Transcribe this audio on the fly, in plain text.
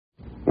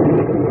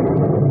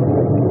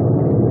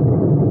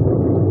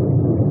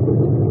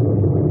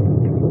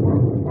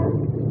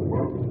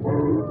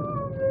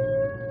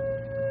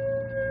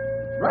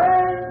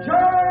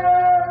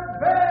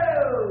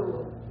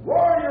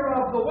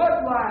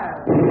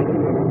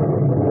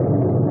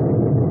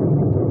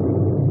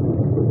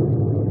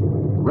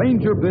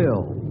Ranger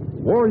Bill,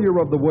 warrior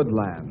of the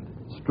woodland,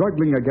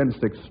 struggling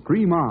against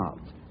extreme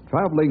odds,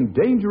 traveling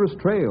dangerous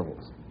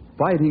trails,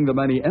 fighting the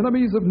many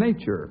enemies of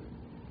nature.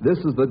 This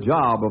is the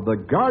job of the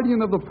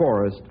guardian of the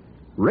forest,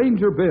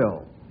 Ranger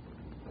Bill.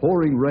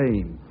 Pouring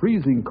rain,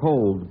 freezing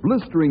cold,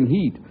 blistering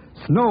heat,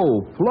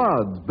 snow,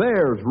 floods,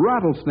 bears,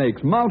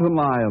 rattlesnakes, mountain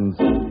lions.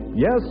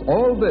 Yes,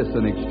 all this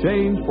in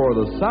exchange for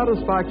the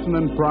satisfaction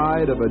and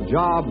pride of a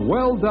job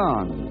well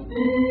done.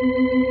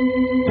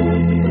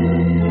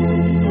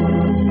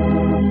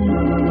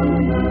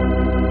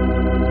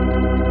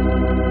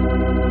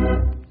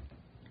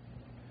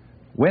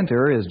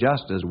 Winter is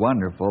just as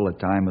wonderful a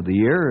time of the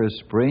year as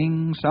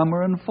spring,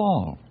 summer, and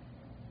fall.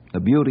 The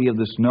beauty of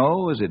the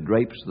snow as it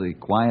drapes the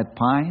quiet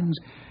pines,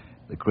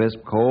 the crisp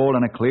cold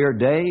on a clear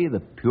day, the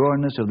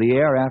pureness of the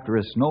air after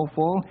a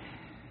snowfall,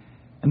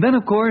 and then,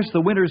 of course,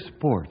 the winter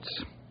sports.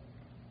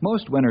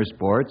 Most winter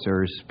sports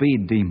are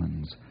speed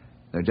demons.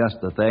 They're just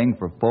the thing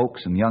for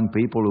folks and young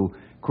people who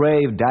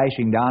crave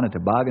dashing down a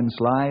toboggan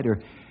slide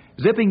or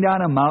zipping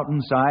down a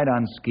mountainside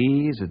on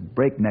skis at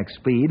breakneck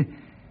speed.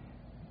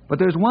 But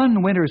there's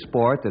one winter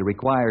sport that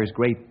requires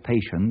great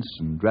patience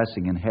and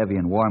dressing in heavy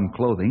and warm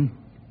clothing.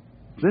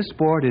 This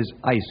sport is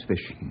ice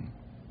fishing,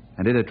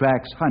 and it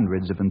attracts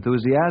hundreds of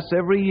enthusiasts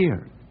every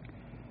year.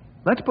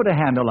 Let's put a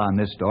handle on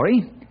this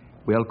story.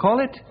 We'll call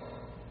it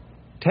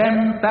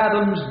 10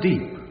 Fathoms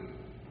Deep.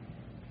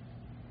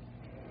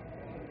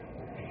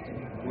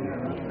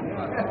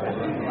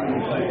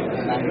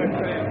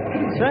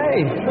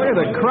 Say, look at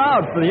the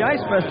crowd for the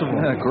ice festival.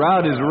 The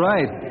crowd is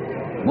right.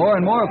 More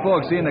and more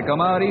folks seem to come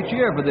out each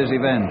year for this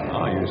event.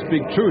 Oh, you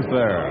speak truth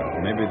there.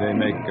 Maybe they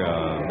make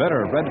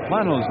better red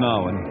flannels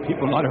now, and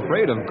people not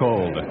afraid of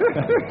cold.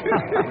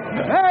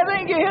 I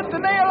think you hit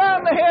the nail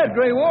on the head,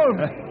 Grey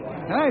Wolf.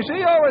 I see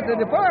over at the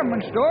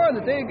department store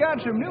that they got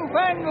some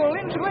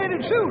newfangled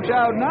insulated suits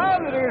out now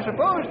that are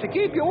supposed to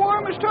keep you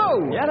warm as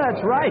toast. Yeah,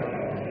 that's right.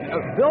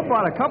 Bill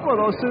bought a couple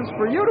of those suits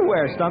for you to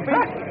wear, Stumpy.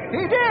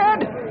 He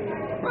did?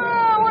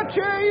 Well, what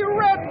you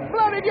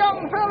red-blooded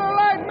young fella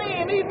like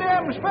me need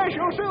them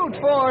special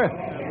suits for?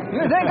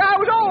 You think I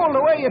was old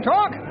the way you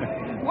talk?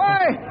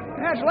 Why,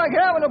 that's like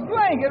having a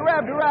blanket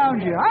wrapped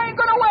around you. I ain't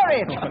gonna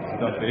wear it.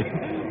 Stumpy,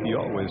 you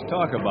always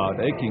talk about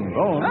aching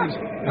bones.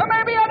 Well,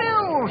 maybe I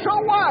do.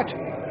 So what?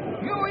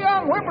 You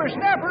young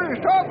whippersnappers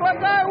talk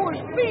like I was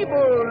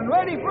feeble and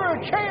ready for a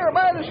chair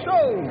by the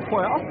stove.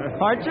 Well,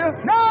 aren't you?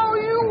 Now,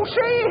 you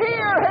see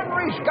here,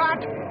 Henry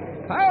Scott.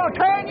 I'll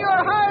tan your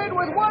hide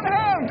with one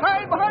hand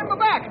tied behind my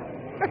back.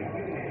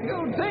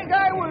 You'd think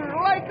I was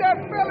like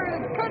that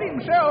feller that cut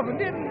himself and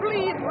didn't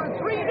bleed for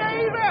 3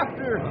 days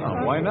after.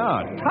 Why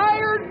not?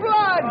 Tired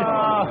blood.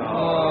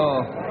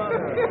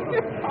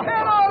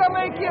 That ought to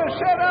make you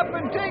set up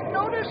and take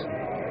notice.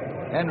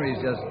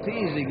 Henry's just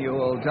teasing you,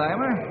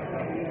 old-timer.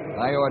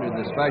 I ordered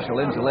the special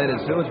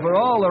insulated suits for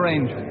all the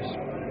Rangers.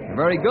 They're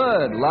very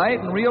good, light,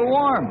 and real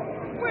warm.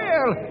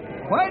 Well,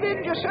 why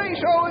didn't you say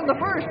so in the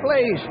first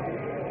place?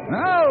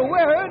 I'll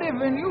wear it if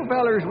you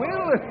fellers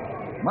will.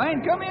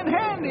 Mine come in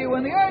handy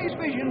when the ice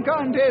fishing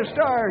contest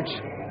starts.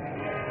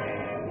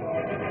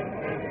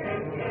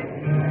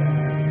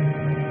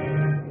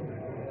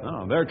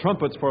 Oh, they're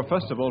trumpets for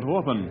festival to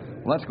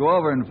open. Let's go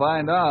over and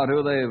find out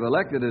who they've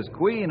elected as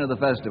queen of the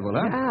festival,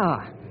 huh?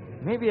 Yeah,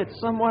 maybe it's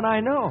someone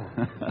I know.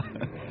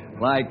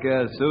 Like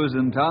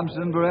Susan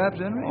Thompson, perhaps,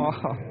 Henry? Oh,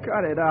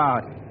 cut it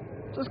out.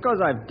 Just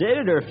because I've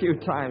dated her a few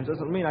times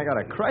doesn't mean I got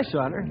a crush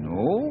on her.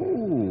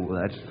 No,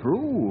 that's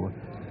true.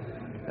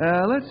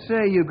 Let's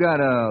say you got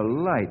a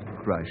light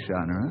crush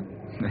on her,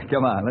 huh?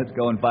 Come on, let's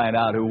go and find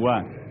out who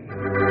won.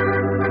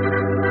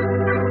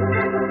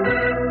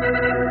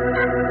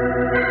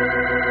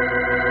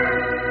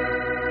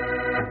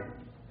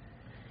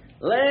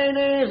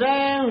 Ladies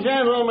and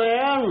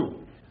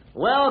gentlemen,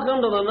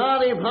 welcome to the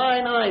Knotty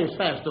Pine Ice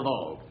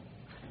Festival.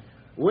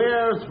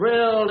 We're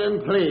thrilled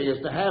and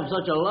pleased to have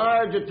such a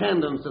large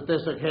attendance at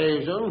this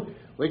occasion,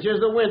 which is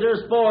the winter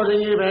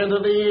sporting event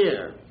of the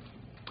year.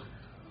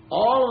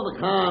 All of the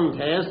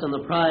contests and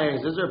the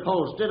prizes are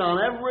posted on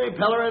every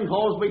pillar and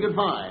post we could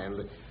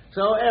find,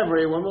 so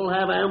everyone will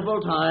have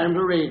ample time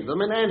to read them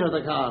and enter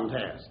the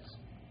contests.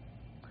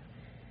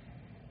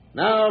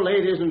 Now,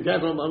 ladies and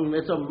gentlemen,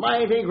 it's a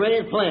mighty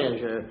great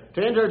pleasure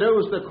to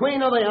introduce the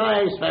Queen of the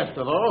Ice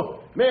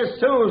Festival, Miss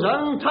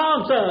Susan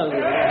Thompson.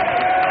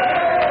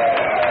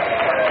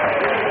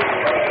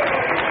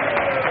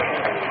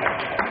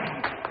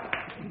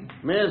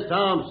 Miss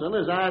Thompson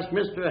has asked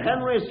Mr.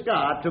 Henry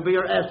Scott to be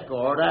her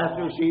escort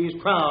after she's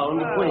crowned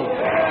queen.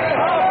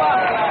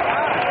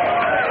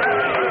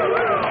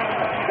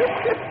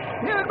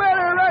 You'd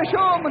better rush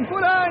home and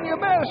put on your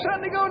best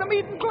Sunday-go-to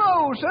meeting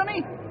clothes,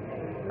 sonny.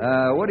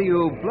 What are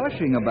you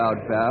blushing about,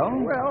 pal?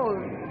 Well,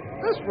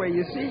 this way,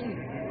 you see,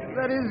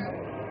 that is...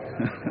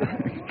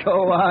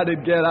 Go on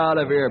and get out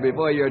of here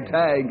before your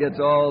tag gets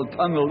all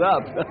tangled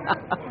up.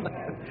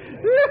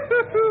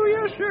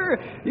 Yes, sir.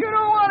 You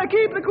don't want to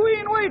keep the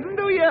queen waiting,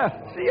 do you?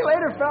 See you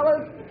later,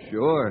 fellas.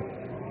 Sure.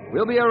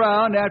 We'll be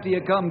around after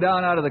you come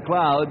down out of the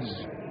clouds.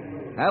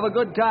 Have a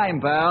good time,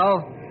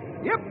 pal.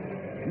 Yep.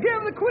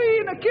 Give the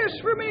Queen a kiss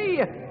for me.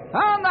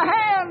 On the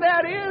hand,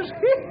 that is.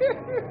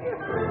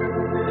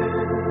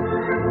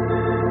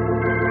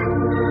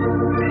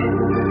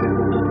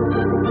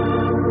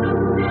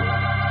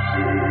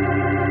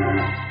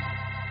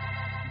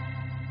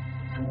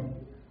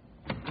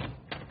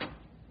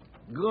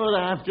 Good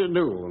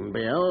afternoon,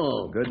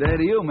 Bill. Good day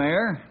to you,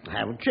 Mayor.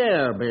 Have a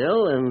chair,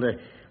 Bill, and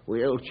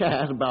we'll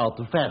chat about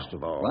the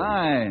festival.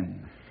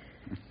 Fine.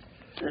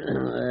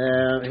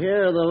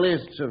 Here are the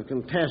lists of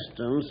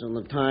contestants and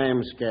the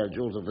time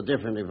schedules of the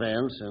different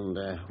events and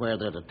where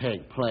they're to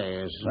take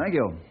place. Thank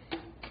you.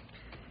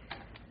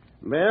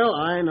 Bill,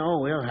 I know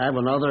we'll have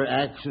another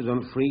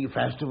accident-free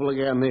festival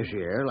again this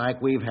year,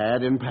 like we've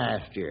had in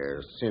past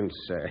years, since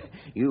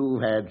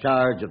you've had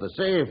charge of the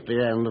safety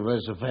end of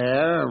this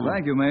affair.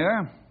 Thank you,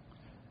 Mayor.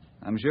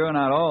 I'm sure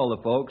not all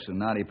the folks in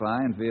Knotty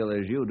Pine feel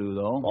as you do,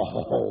 though.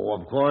 Oh,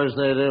 of course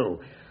they do.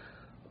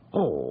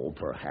 Oh,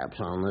 perhaps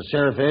on the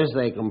surface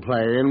they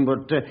complain,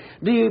 but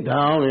deep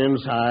down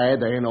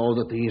inside they know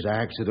that these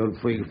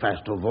accident-free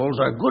festivals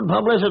are good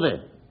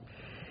publicity.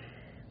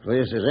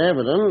 This is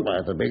evident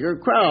by the bigger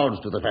crowds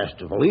to the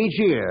festival each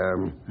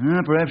year.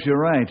 Perhaps you're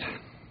right.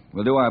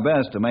 We'll do our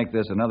best to make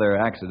this another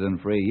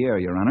accident-free year,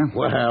 Your Honor.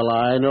 Well,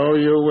 I know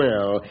you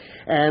will.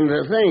 And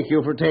thank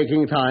you for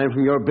taking time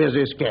from your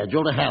busy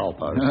schedule to help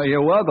us.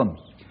 You're welcome.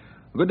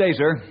 Good day,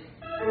 sir.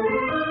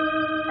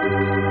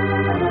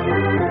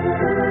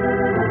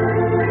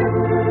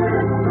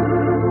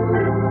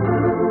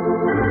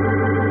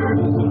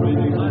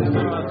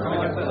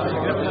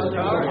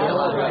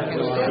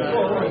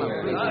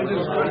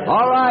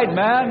 All right,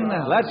 men,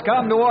 let's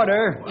come to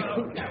order.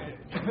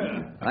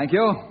 Thank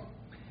you.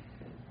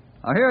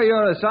 Now, here are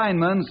your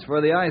assignments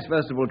for the Ice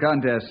Festival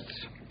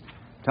contests.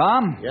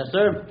 Tom? Yes,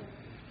 sir.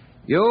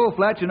 You,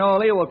 Fletch, and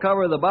Ollie will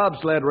cover the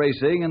bobsled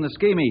racing and the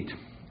ski meet.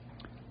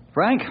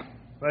 Frank?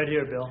 Right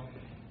here, Bill.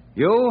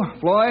 You,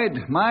 Floyd,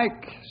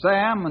 Mike,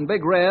 Sam, and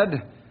Big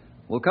Red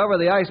will cover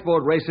the ice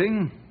boat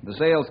racing, the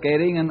sail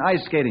skating, and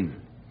ice skating.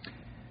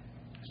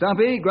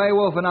 Stumpy, Grey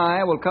Wolf, and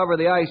I will cover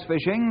the ice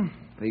fishing,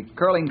 the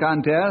curling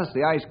contest,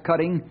 the ice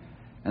cutting,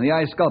 and the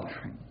ice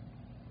sculpturing.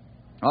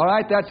 All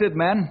right, that's it,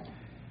 men.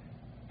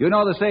 You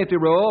know the safety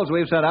rules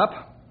we've set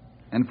up.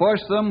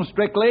 Enforce them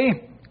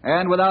strictly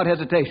and without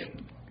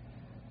hesitation.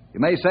 You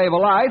may save a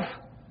life,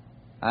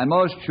 and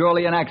most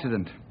surely an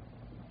accident.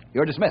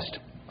 You're dismissed.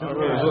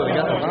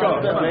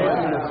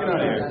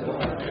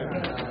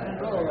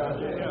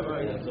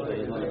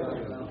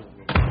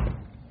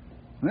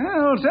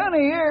 Well,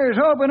 Sonny here's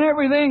hoping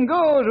everything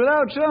goes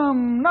without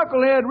some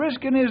knucklehead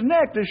risking his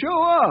neck to show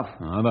off.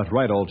 That's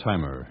right,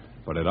 old-timer.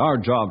 But it's our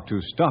job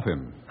to stop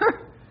him.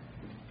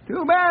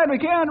 Too bad we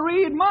can't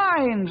read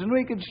minds and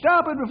we could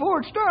stop it before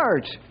it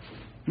starts.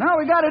 Now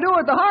we got to do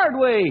it the hard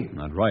way.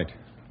 That's right.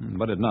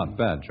 But it's not a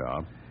bad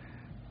job.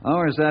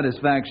 Our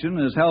satisfaction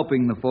is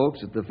helping the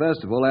folks at the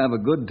festival have a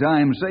good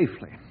time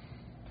safely.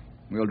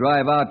 We'll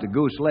drive out to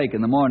Goose Lake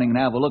in the morning and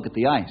have a look at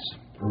the ice.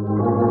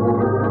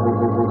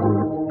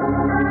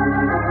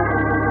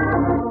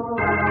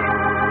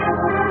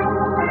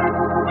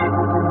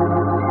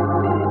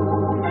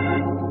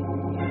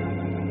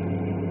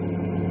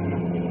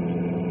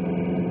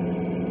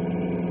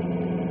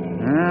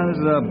 This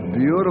is a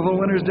beautiful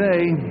winter's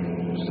day.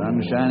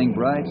 Sun shining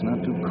bright, it's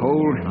not too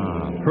cold.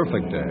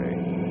 Perfect day.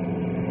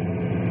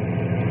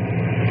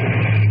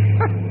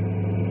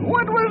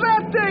 What was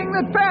that thing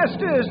that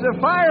passed us? The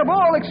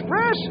Fireball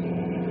Express?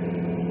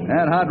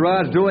 That hot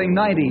rod's doing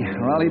 90,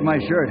 or I'll eat my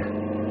shirt.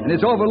 And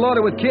it's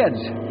overloaded with kids.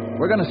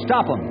 We're going to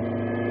stop them.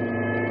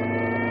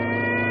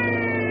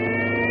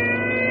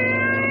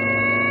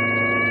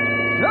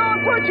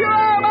 Don't put your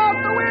arm out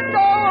the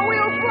window or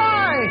we'll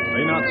fly.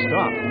 May not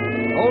stop.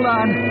 Hold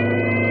on.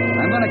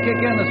 I'm going to kick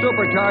in the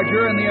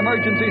supercharger and the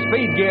emergency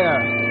speed gear.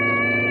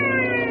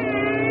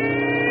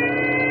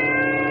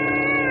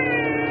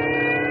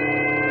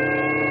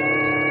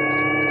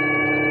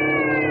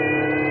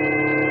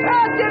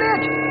 That did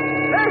it!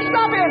 They're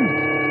stopping!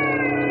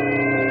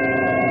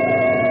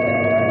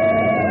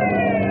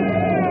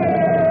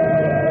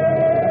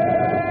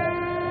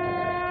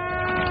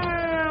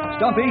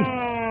 Stumpy,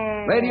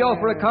 radio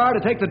for a car to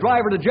take the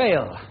driver to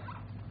jail.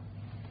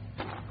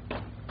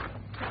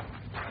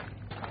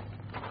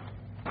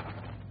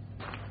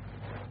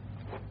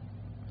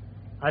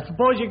 I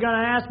suppose you're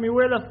going to ask me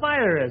where the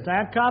fire is,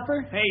 huh,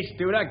 Copper? Hey,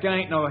 Stu, that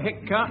guy ain't no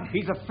hick cop.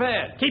 He's a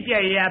fed. Keep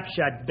your yap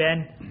shut,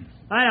 Ben.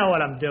 I know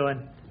what I'm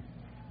doing.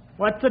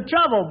 What's the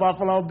trouble,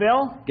 Buffalo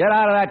Bill? Get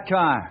out of that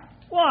car.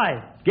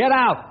 Why? Get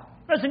out.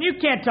 Listen, you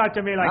can't talk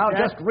to me like I'll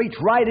that. just reach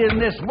right in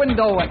this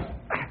window and...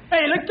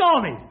 Hey, let go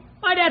of me.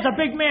 My dad's a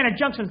big man in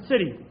Junction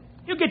City.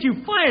 He'll get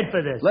you fired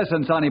for this.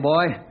 Listen, sonny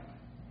boy.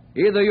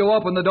 Either you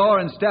open the door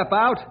and step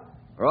out,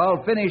 or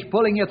I'll finish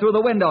pulling you through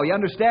the window. You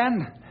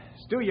understand?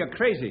 Stu, you're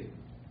crazy.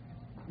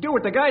 Do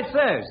what the guy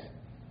says.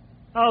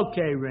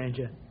 Okay,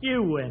 Ranger.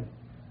 You win.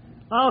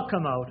 I'll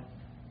come out.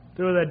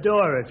 Through the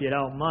door, if you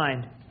don't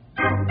mind.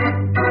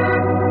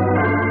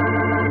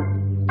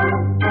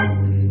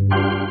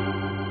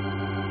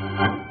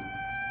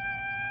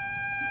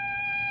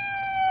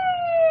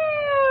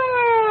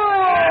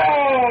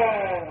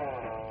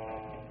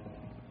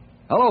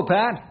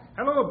 Pat.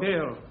 Hello,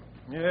 Bill.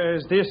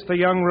 Is this the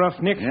young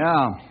roughneck?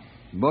 Yeah.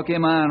 Book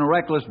him on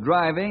reckless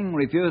driving,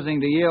 refusing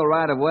to yield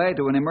right of way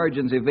to an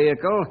emergency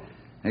vehicle,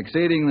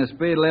 exceeding the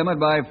speed limit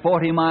by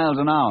 40 miles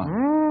an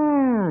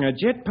hour. A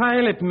jet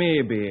pilot,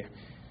 maybe.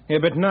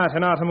 But not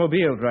an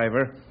automobile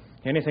driver.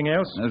 Anything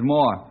else? There's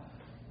more.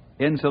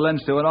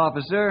 Insolence to an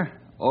officer,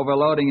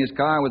 overloading his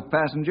car with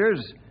passengers,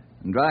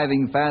 and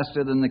driving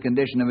faster than the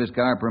condition of his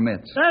car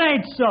permits. That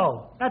ain't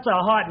so. That's a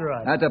hot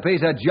rod. That's a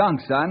piece of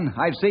junk, son.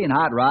 I've seen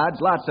hot rods,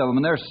 lots of them,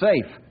 and they're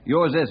safe.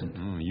 Yours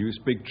isn't. You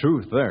speak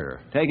truth there.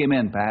 Take him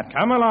in, Pat.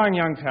 Come along,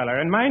 young feller,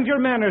 and mind your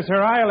manners,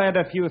 or I'll add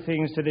a few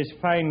things to this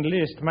fine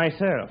list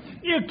myself.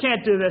 You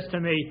can't do this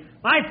to me.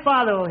 My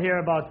father will hear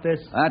about this.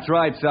 That's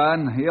right,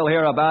 son. He'll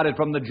hear about it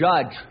from the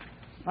judge.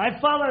 My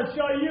father will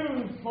show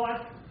you,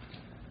 what?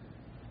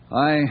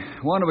 I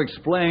want to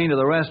explain to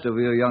the rest of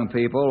you young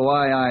people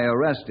why I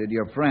arrested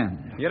your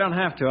friend. You don't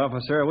have to,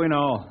 officer. We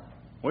know.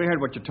 We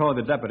heard what you told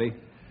the deputy.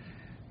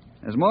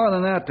 There's more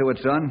than that to it,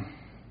 son.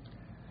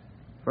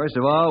 First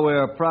of all,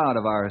 we're proud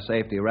of our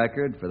safety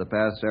record for the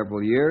past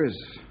several years,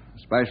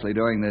 especially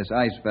during this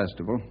ice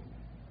festival.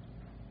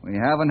 We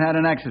haven't had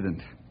an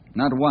accident.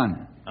 Not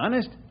one.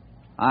 Honest?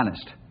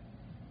 Honest.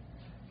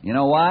 You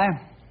know why?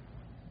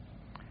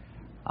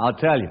 I'll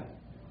tell you.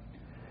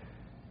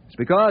 It's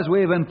because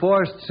we've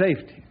enforced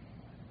safety.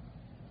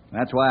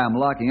 That's why I'm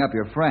locking up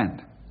your friend.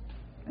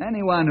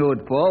 Anyone who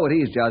would pull what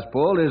he's just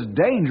pulled is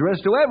dangerous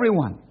to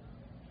everyone.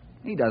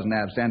 He doesn't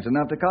have sense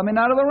enough to come in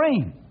out of the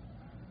rain.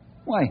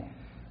 Why,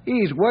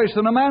 he's worse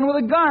than a man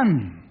with a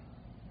gun.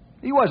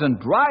 He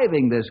wasn't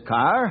driving this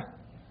car.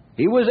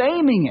 He was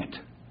aiming it.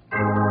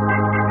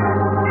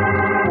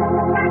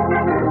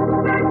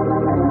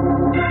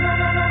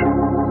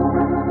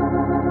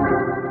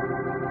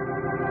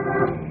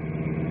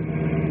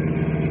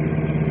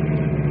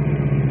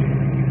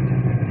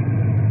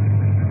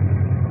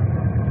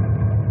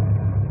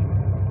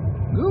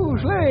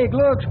 Goose Lake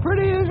looks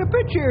pretty as a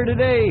picture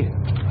today.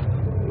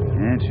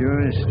 That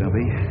sure is,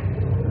 Stumpy.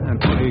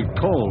 It's pretty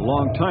cold,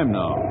 long time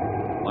now.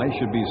 Life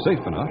should be safe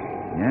enough.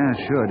 Yeah, it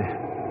should.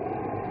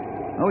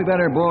 Well, we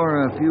better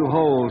bore a few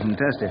holes and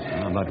test it.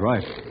 That's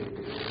right.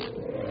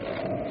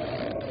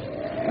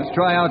 Let's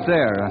try out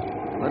there.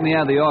 Let me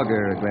have the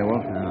auger, Grey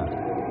Wolf.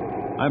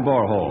 I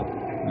bore a hole.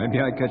 Maybe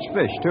I catch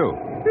fish, too.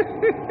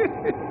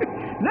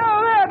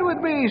 Now that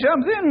would be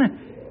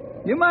something.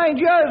 You might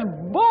just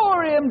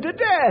bore him to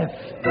death.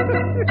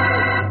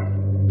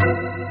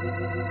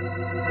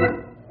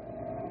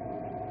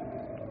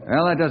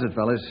 Well, that does it,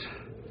 fellas.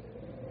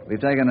 We've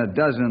taken a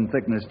dozen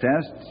thickness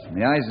tests.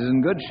 The ice is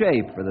in good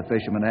shape for the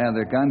fishermen to have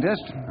their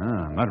contest.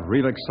 Not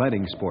real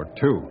exciting sport,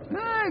 too.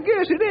 I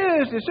guess it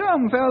is to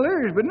some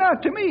fellers, but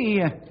not to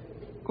me.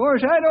 Of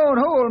course, I don't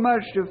hold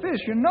much to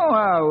fishing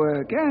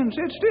nohow. Can't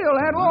sit still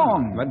that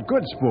long. But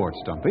good sport,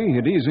 Stumpy.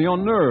 It easy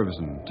on nerves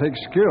and takes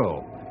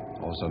skill.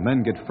 Also,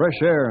 men get fresh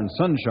air and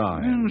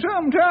sunshine. And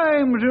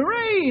sometimes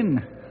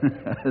rain.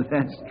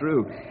 That's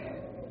true.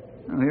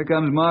 Well, here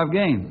comes Marv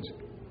Gaines.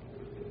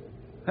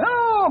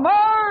 Hello,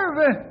 Marv.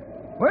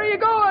 Where you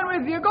going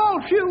with your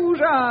golf shoes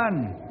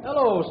on?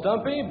 Hello,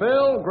 Stumpy,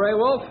 Bill, Grey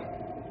Wolf.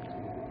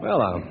 Well,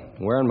 I'm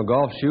wearing my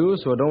golf shoes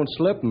so I don't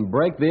slip and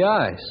break the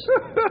ice.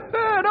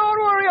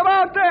 Don't worry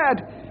about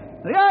that.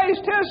 The ice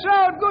tests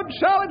out good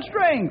solid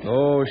strength.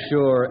 Oh,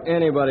 sure.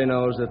 Anybody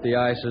knows that the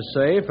ice is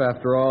safe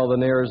after all the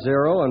near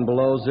zero and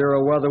below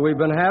zero weather we've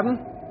been having.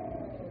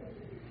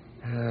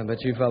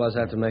 But you fellas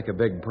have to make a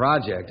big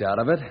project out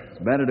of it. It's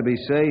better to be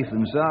safe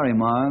than sorry,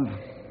 Marv.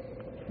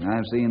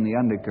 I've seen the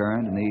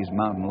undercurrent in these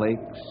mountain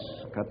lakes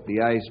cut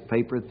the ice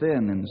paper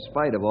thin in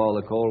spite of all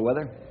the cold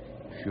weather.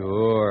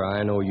 Sure,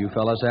 I know you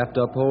fellas have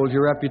to uphold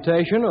your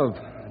reputation of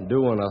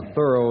doing a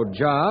thorough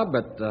job,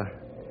 but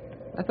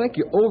I think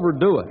you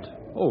overdo it.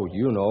 Oh,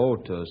 you know,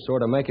 to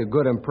sort of make a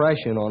good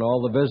impression on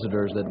all the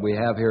visitors that we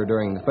have here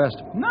during the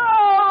festival.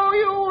 No,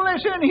 you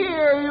listen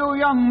here, you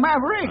young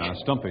maverick.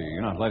 Stumpy,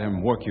 you're not let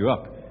him work you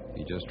up.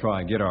 You just try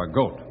and get our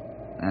goat.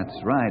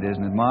 That's right,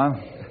 isn't it, Marv?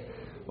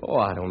 Oh,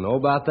 I don't know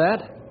about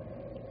that.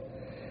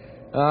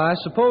 I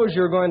suppose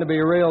you're going to be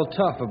real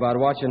tough about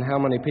watching how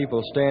many people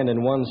stand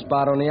in one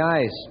spot on the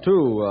ice,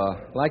 too,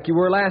 like you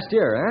were last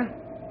year,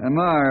 eh?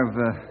 Marv,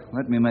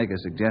 let me make a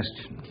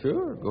suggestion.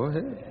 Sure, go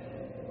ahead.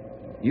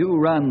 You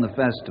run the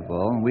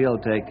festival, we'll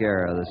take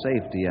care of the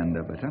safety end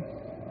of it, huh?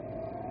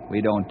 We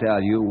don't tell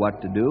you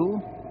what to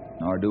do,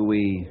 nor do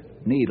we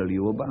needle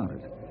you about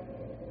it.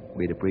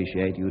 We'd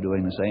appreciate you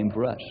doing the same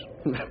for us.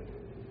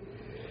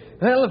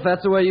 Well, if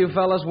that's the way you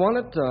fellas want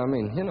it,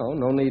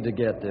 no need to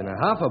get in a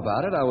huff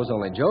about it. I was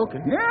only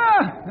joking.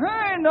 Yeah,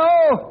 I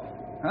know.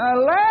 I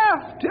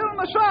laughed till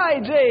my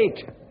sides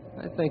ached.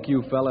 I think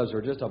you fellas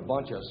are just a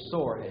bunch of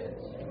soreheads.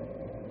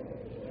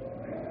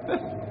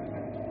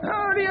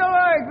 How do you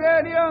like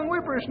that young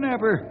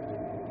whippersnapper?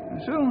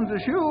 As soon as the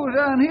shoe's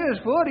on his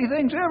foot, he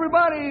thinks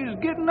everybody's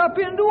getting up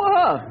into a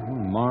huff.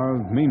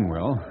 Marv mean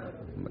well,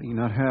 but he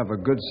not have a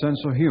good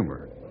sense of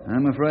humor.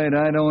 I'm afraid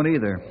I don't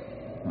either.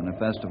 When a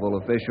festival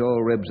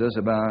official ribs us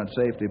about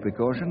safety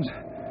precautions.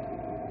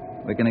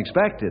 We can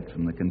expect it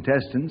from the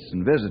contestants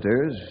and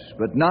visitors,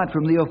 but not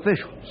from the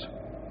officials.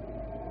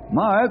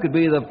 Marv could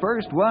be the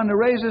first one to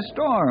raise a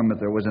storm if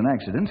there was an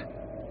accident.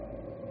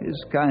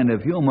 His kind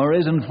of humor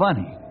isn't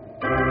funny.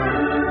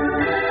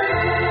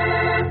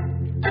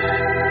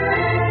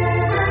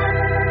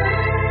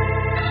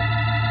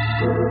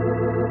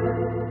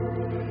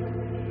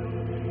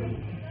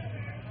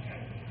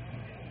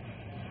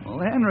 Well,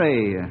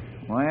 Henry,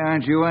 why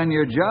aren't you on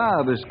your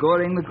job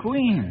escorting the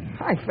Queen?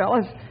 Hi,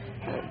 fellas.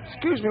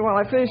 Excuse me while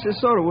I finish this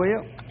soda, will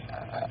you?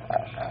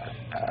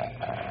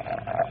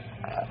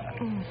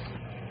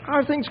 How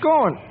are things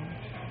going?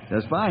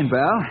 Just fine,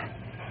 pal.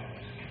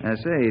 I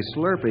say,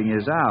 slurping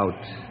is out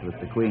with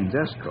the Queen's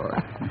escort.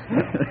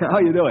 How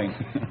you doing?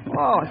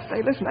 Oh,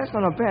 say, listen, that's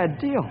not a bad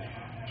deal.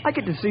 I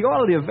get to see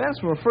all of the events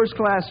from a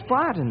first-class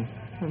spot, and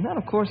then,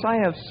 of course, I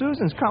have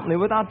Susan's company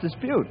without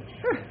dispute.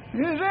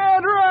 Is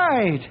that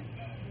right?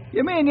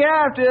 You mean you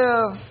have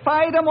to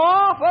fight them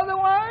off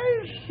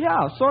otherwise?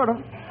 Yeah, sort of.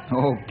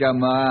 Oh,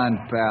 come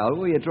on, pal.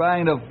 Who are you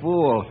trying to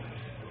fool?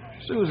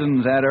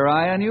 Susan's had her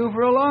eye on you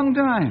for a long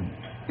time.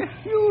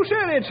 You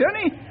said it,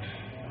 Sonny.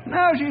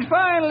 Now she's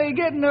finally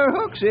getting her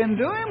hooks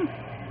into him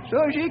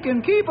so she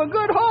can keep a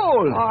good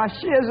hold. Oh,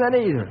 she isn't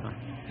either.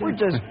 We're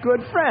just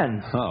good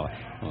friends. Oh,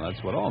 well,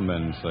 that's what all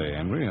men say,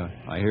 Henry.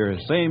 I hear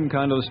the same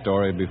kind of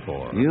story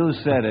before. You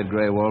said it,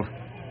 Grey Wolf.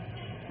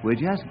 We're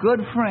just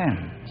good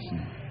friends.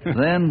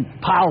 Then,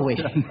 powie.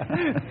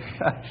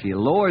 She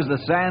lowers the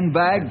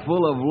sandbag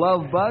full of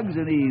love bugs,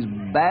 and he's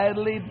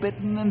badly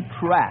bitten and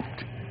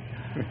trapped.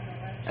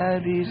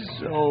 And he's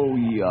so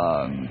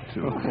young,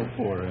 too. Oh,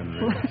 poor Henry.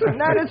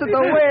 That isn't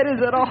the way it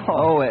is at all.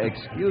 Oh,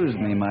 excuse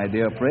me, my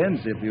dear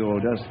Prince. If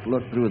you'll just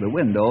look through the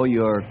window,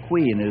 your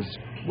Queen is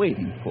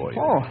waiting for you.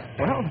 Oh,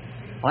 well,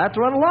 I'll have to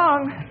run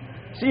along.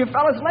 See you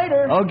fellas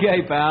later.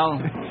 Okay, pal.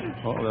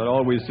 Oh, that's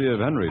all we see of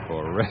Henry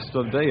for the rest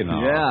of the day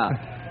now. Yeah.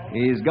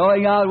 He's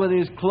going out with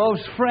his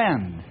close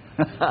friend.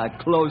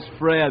 Close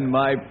friend,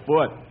 my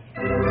foot.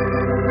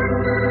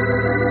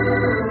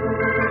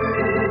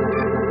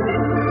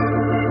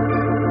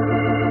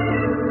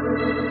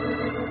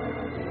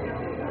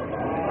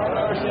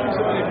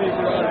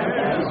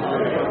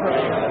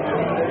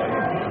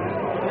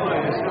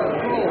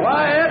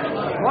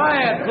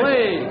 Quiet,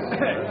 please.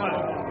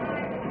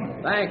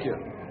 Thank you.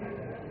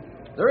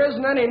 There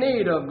isn't any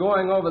need of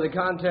going over the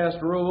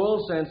contest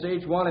rules since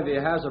each one of you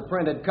has a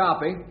printed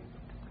copy.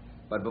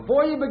 But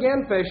before you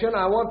begin fishing,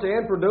 I want to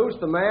introduce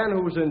the man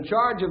who's in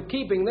charge of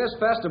keeping this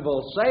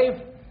festival safe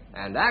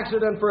and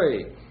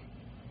accident-free.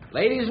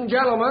 Ladies and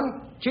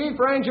gentlemen, Chief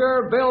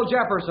Ranger Bill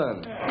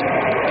Jefferson.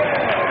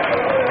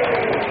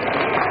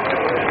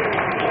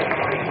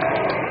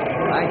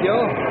 Thank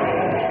you.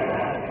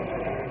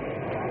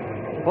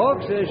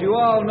 Folks, as you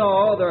all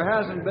know, there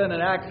hasn't been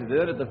an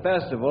accident at the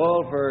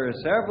festival for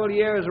several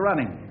years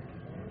running.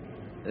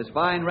 This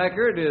fine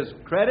record is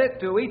credit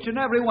to each and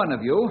every one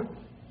of you,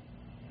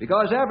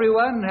 because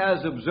everyone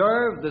has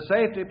observed the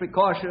safety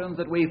precautions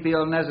that we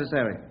feel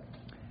necessary.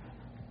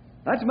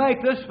 Let's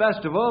make this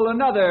festival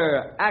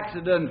another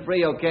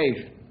accident-free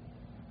occasion.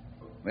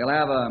 We'll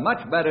have a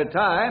much better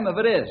time if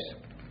it is.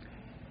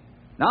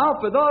 Now,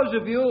 for those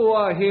of you who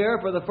are here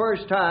for the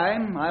first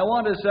time, I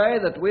want to say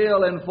that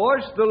we'll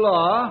enforce the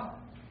law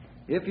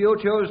if you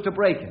choose to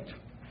break it.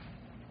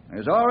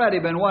 There's already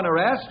been one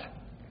arrest,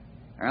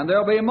 and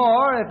there'll be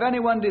more if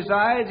anyone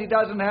decides he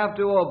doesn't have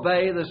to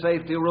obey the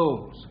safety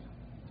rules.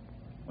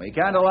 We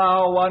can't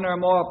allow one or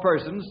more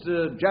persons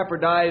to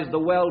jeopardize the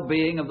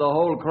well-being of the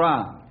whole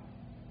crowd.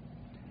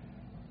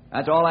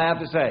 That's all I have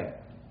to say.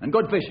 And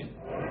good fishing.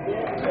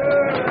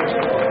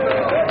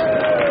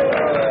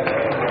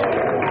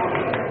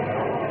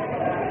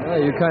 Well,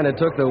 you kind of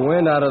took the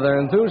wind out of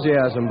their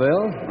enthusiasm,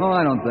 Bill. Oh,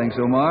 I don't think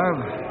so, Marv.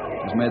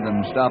 Just made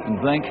them stop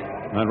and think.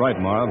 That's right,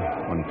 Marv.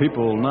 When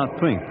people not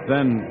think,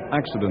 then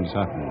accidents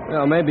happen.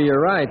 Well, maybe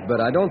you're right,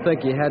 but I don't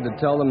think you had to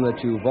tell them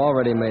that you've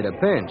already made a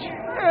pinch.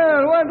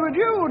 Well, what would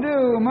you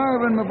do,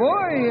 Marvin, my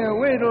boy?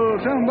 Wait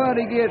till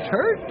somebody gets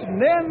hurt and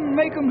then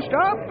make them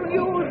stop and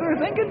use their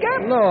thinking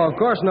cap? No, of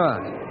course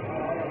not.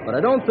 But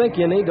I don't think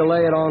you need to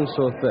lay it on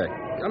so thick.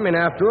 I mean,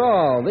 after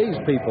all, these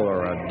people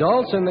are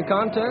adults in the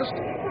contest.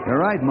 You're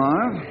right,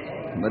 Marv.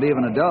 But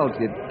even adults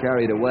get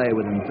carried away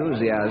with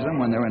enthusiasm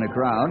when they're in a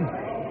crowd.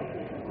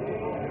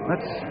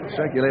 Let's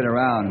circulate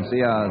around and see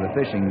how the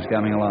fishing's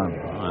coming along.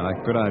 Ah, that's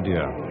a good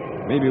idea.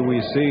 Maybe we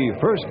see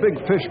first big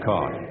fish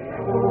caught.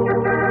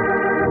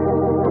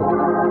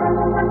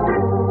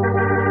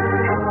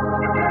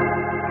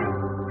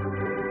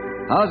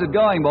 How's it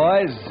going,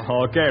 boys?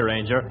 Okay,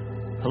 Ranger.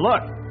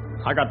 Look,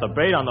 I got the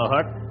bait on the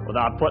hook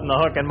without putting the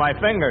hook in my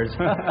fingers.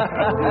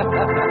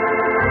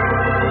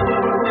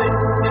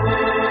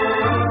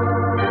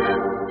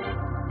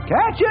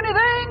 Catch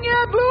anything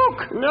yet,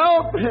 Luke?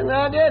 Nope,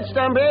 not yet,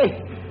 Stumpy.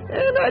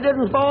 And I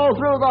didn't fall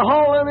through the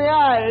hole in the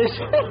ice.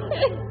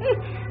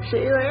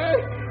 See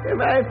there?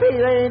 My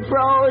feet ain't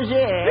froze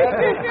yet.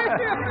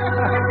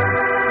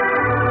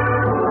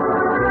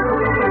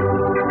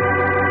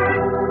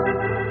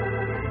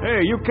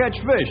 Hey, you catch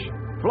fish.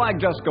 flag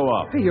just go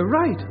up. Hey, you're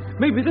right.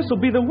 Maybe this will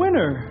be the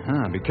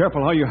winner. Be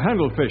careful how you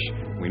handle fish.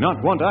 We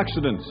not want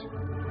accidents.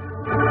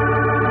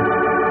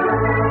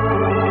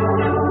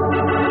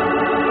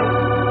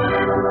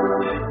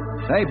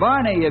 Say,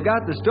 Barney, you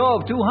got the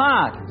stove too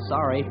hot.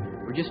 Sorry.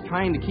 We're just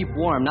trying to keep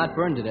warm, not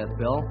burn to death,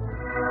 Bill.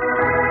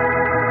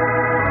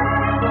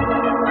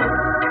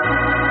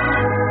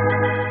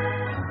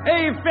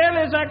 Hey,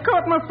 fellas, I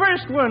caught my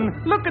first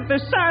one. Look at the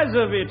size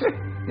of it.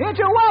 It's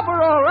a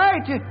whopper, all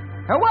right.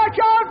 Watch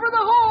out for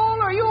the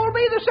hole, or you'll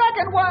be the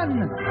second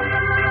one.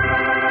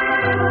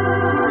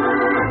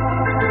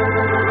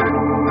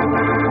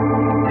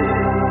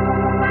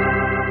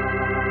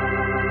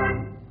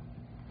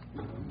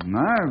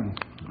 Marv,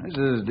 this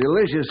is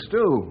delicious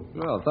stew.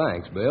 Well,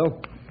 thanks,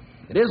 Bill.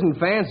 It isn't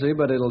fancy,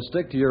 but it'll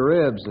stick to your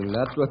ribs, and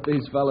that's what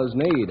these fellas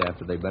need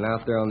after they've been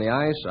out there on the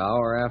ice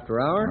hour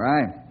after hour.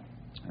 Right.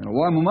 It'll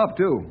warm them up,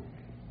 too.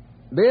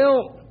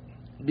 Bill,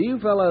 do you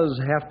fellas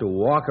have to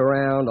walk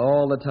around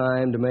all the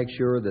time to make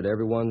sure that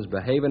everyone's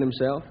behaving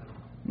himself?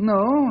 No,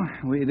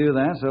 we do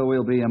that so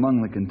we'll be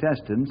among the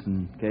contestants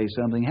in case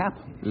something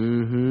happens.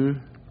 Mm-hmm.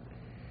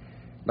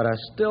 But I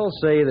still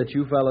say that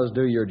you fellas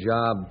do your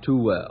job too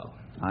well.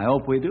 I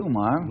hope we do,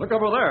 Marv. Look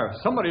over there.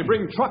 Somebody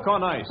bring truck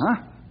on ice.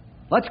 Huh?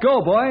 Let's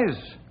go, boys.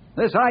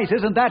 This ice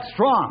isn't that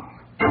strong.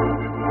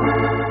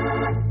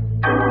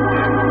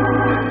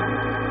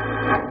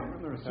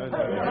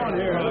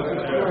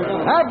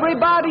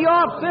 Everybody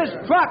off this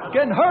truck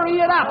and hurry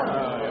it up.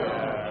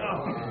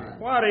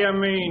 What do you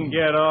mean,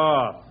 get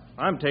off?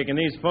 I'm taking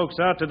these folks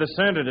out to the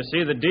center to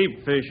see the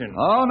deep fishing.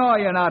 Oh, no,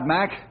 you're not,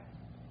 Mac.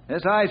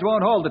 This ice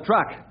won't hold the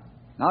truck.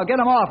 Now get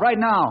them off right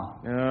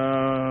now.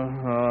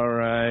 All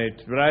right.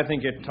 But I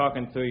think you're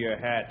talking through your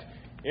hat.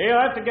 You'll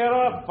have to get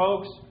off,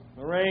 folks.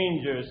 The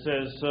ranger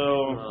says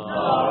so.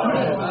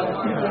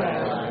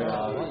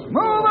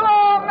 Move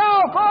along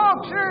now,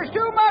 folks. There's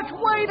too much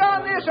weight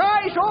on this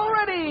ice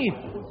already.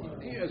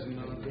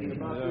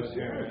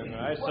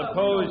 I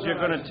suppose you're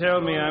going to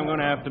tell me I'm going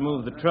to have to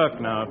move the truck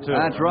now, too.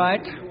 That's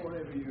right.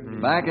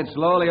 Back it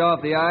slowly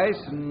off the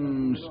ice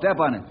and step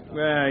on it.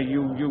 Well,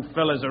 you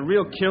fellas are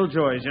real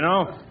killjoys, you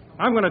know.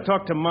 I'm going to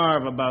talk to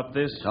Marv about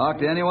this. Talk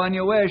to anyone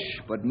you wish,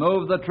 but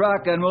move the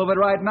truck and move it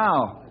right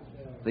now.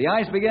 If the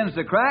ice begins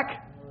to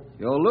crack,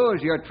 you'll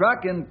lose your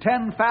truck in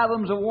 10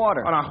 fathoms of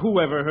water. Oh, now, who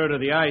ever heard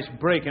of the ice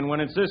breaking when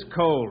it's this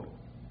cold?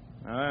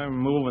 I'm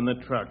moving the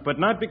truck, but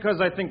not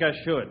because I think I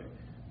should.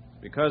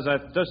 Because I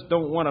just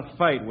don't want to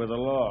fight with the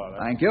law.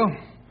 Thank you.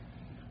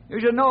 You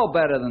should know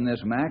better than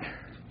this, Mac.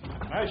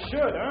 I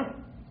should, huh?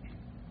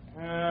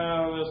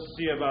 We'll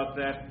see about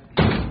that.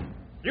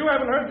 You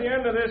haven't heard the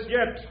end of this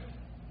yet.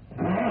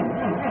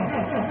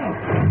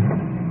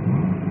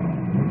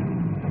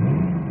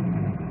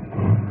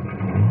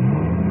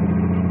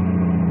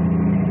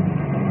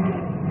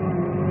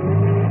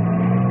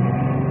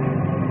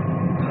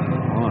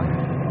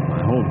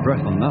 I hold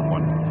breath on that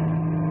one.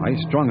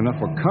 Ice strong enough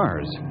for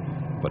cars,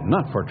 but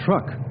not for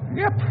truck.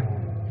 Yep.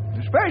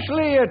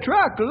 Especially a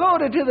truck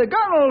loaded to the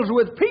gunnels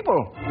with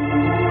people.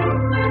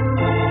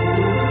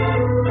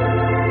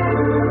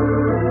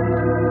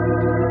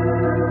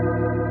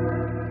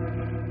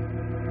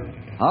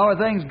 How are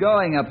things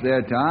going up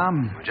there,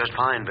 Tom? Just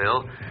fine,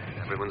 Bill.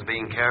 Everyone's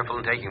being careful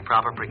and taking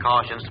proper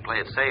precautions to play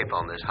it safe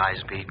on this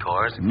high-speed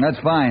course. That's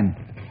fine.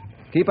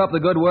 Keep up the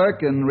good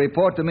work and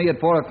report to me at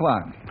 4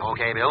 o'clock.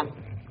 Okay, Bill.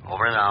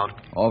 Over and out.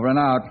 Over and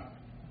out.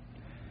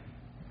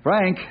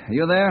 Frank, are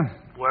you there?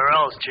 Where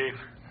else, Chief?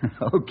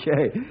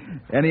 Okay.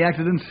 Any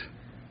accidents?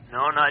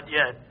 No, not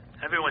yet.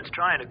 Everyone's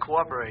trying to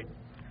cooperate.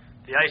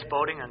 The ice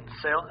boating and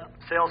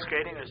sail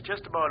skating is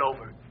just about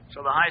over,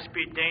 so the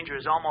high-speed danger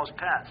is almost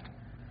past.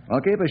 Well,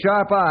 keep a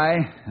sharp eye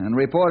and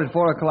report at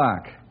 4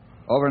 o'clock.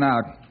 Over and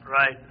out.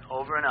 Right.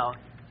 Over and out.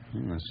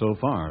 So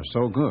far,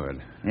 so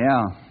good.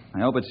 Yeah. I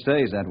hope it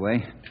stays that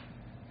way.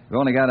 We've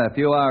only got a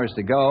few hours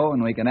to go,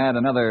 and we can add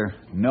another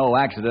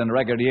no-accident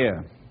record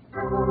year.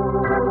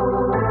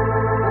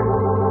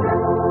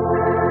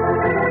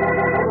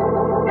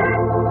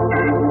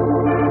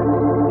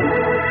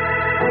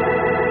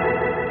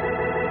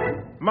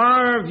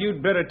 Marv,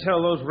 you'd better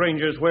tell those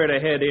rangers where to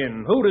head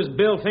in. Who does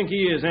Bill think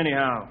he is,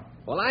 anyhow?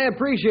 Well, I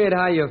appreciate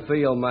how you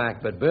feel,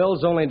 Mac, but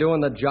Bill's only doing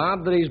the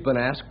job that he's been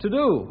asked to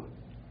do.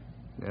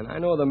 And I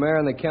know the mayor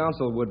and the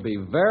council would be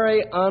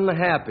very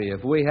unhappy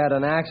if we had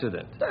an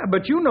accident.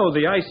 But you know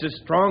the ice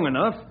is strong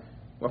enough.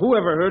 Well, who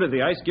ever heard of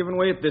the ice giving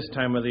way at this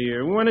time of the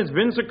year, when it's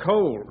been so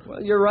cold?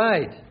 Well, you're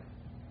right.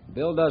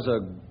 Bill does a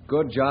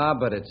good job,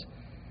 but it's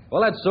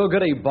so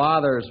good he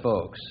bothers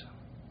folks.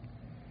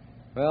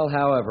 Well,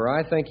 however,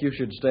 I think you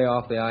should stay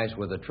off the ice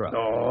with the truck.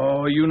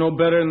 Oh, you know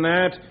better than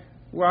that.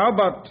 Well,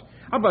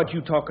 how about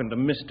you talking to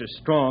Mr.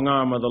 Strong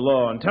Arm of the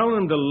Law and telling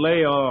him to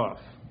lay off?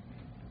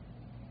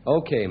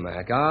 Okay,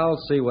 Mac, I'll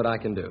see what I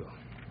can do.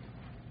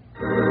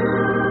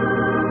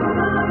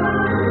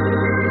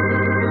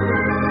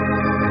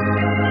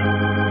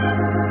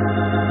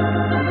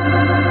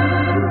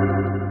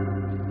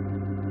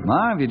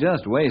 Marv, you're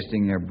just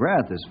wasting your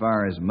breath as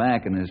far as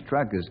Mac and his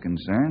truck is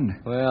concerned.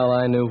 Well,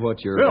 I knew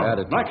what your Bill,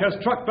 attitude... Mac has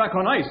truck back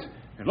on ice.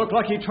 It looked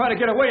like he tried to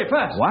get away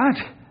fast. What?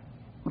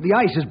 Well, the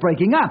ice is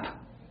breaking up.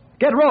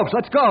 Get ropes,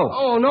 let's go.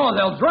 Oh, no,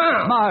 they'll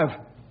drown. Marv,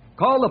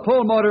 call the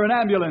pull motor and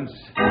ambulance.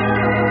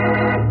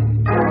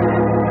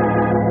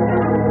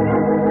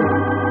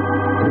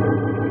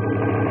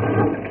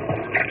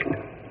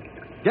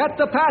 Get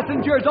the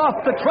passengers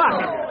off the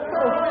truck.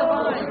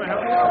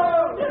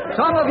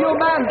 Some of you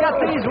men get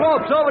these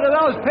ropes over to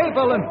those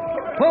people and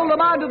pull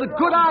them onto the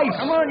good ice.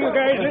 Come on, you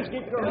guys. Let's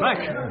get going.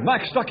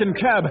 Mac's stuck in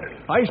cab.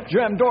 Ice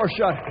jam door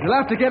shut. You'll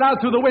have to get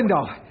out through the window.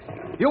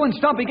 You and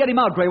Stumpy get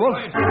him out, Grey Wolf.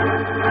 Get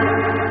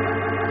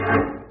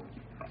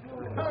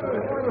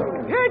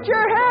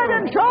your head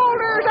and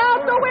shoulders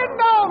out the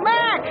window,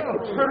 Mac!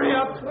 Hurry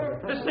up.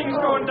 This thing's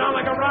going down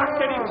like a rock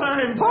any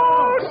time.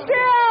 Hold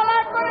still!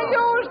 I'm going to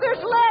use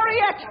this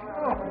lariat!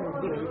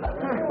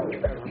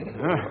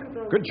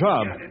 Good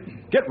job.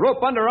 Get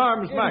rope under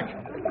arms, Mac.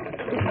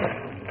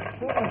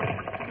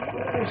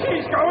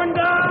 She's going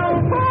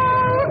down.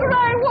 Pull,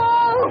 Grey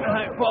Wolf!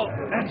 I pull.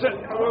 That's it.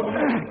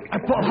 I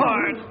pull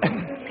hard.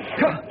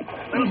 A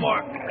little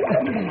more.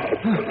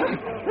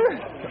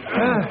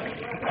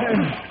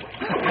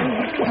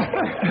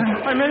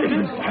 I made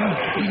it.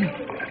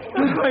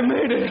 I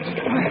made it.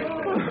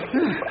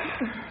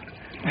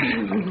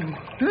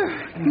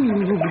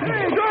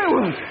 Hey, Grey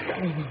Wolf!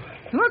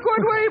 Look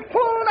what we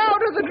pulled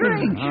out of the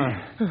drink.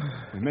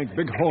 We make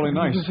big hole in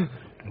ice.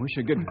 We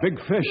should get big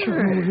fish.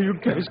 You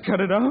guys cut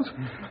it out?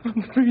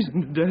 I'm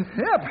freezing to death.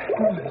 Yep.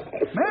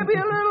 Maybe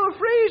a little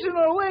freezing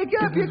will wake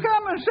up your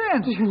common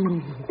sense.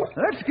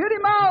 Let's get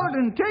him out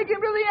and take him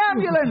to the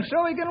ambulance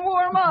so he can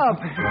warm up.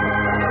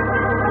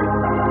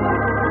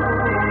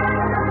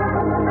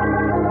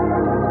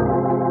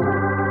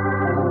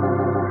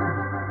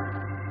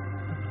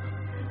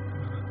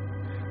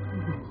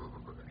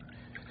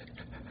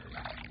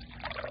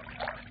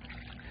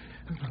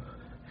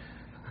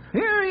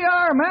 Here you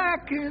are,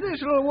 Mac.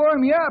 This'll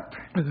warm you up.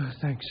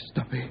 Thanks,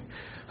 Stumpy.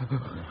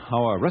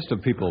 How are rest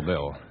of people,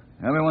 Bill?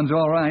 Everyone's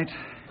all right.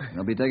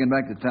 They'll be taken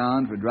back to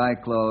town for dry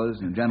clothes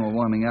and general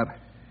warming up.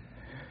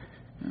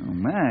 Oh,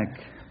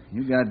 Mac,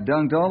 you got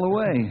dunked all the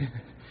way.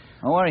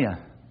 How are you?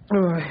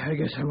 Oh, I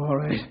guess I'm all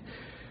right.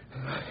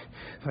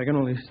 If I can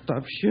only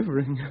stop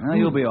shivering. Well,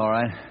 you'll be all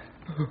right.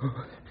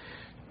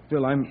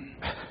 Bill, I'm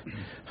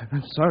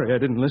sorry I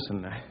didn't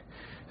listen.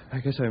 I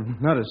guess I'm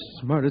not as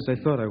smart as I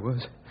thought I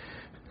was.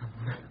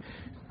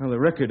 Well, the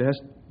record has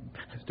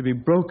to be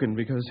broken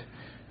because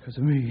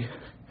of me.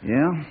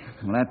 Yeah,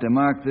 we'll have to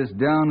mark this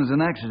down as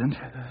an accident.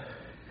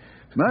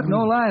 But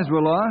no lives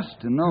were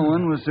lost, and no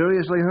one was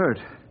seriously hurt.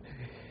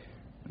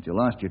 But you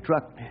lost your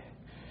truck.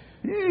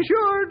 You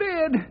sure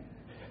did.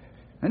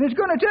 And it's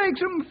going to take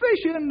some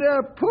fishing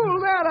to pull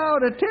that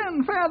out of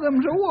 10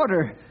 fathoms of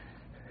water.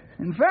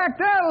 In fact,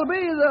 that'll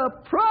be the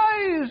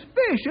prize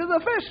fish of the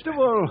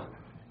festival.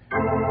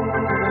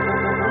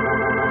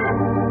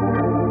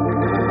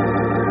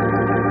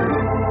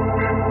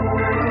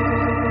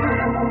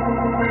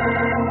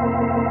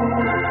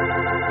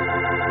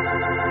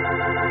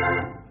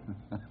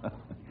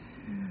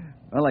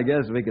 Well, I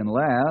guess we can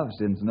laugh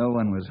since no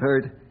one was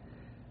hurt.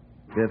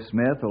 Biff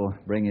Smith will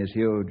bring his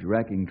huge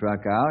wrecking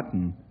truck out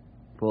and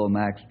pull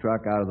Mac's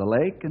truck out of the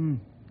lake, and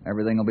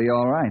everything will be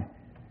all right.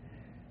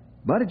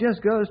 But it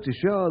just goes to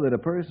show that a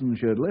person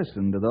should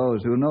listen to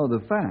those who know the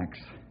facts.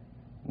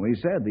 We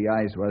said the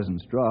ice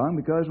wasn't strong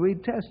because we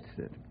tested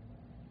it.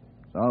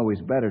 It's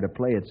always better to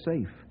play it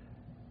safe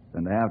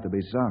than to have to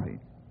be sorry.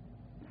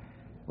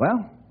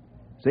 Well,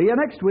 see you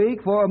next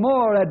week for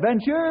more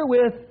adventure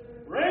with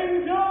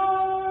Ranger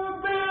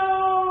Bill!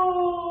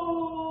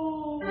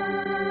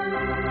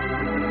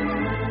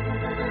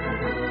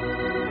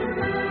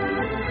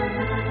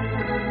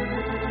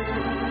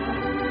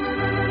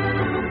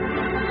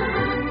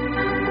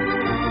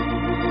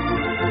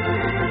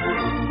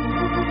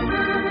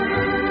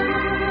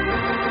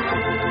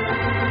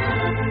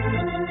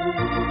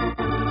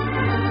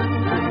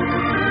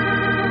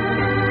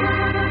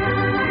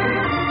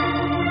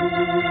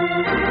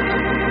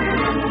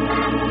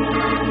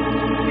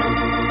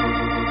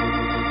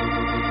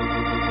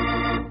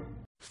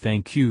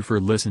 Thank you for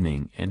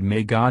listening and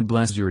may God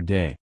bless your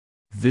day.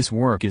 This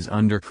work is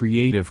under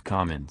Creative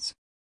Commons.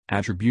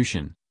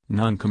 Attribution,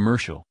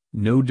 non-commercial,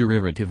 no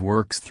derivative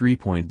works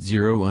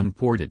 3.0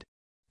 unported.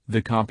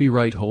 The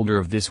copyright holder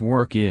of this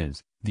work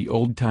is the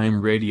Old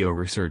Time Radio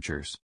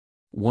Researchers.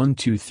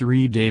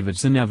 123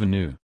 Davidson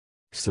Avenue,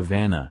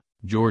 Savannah,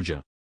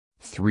 Georgia.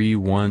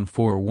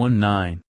 31419.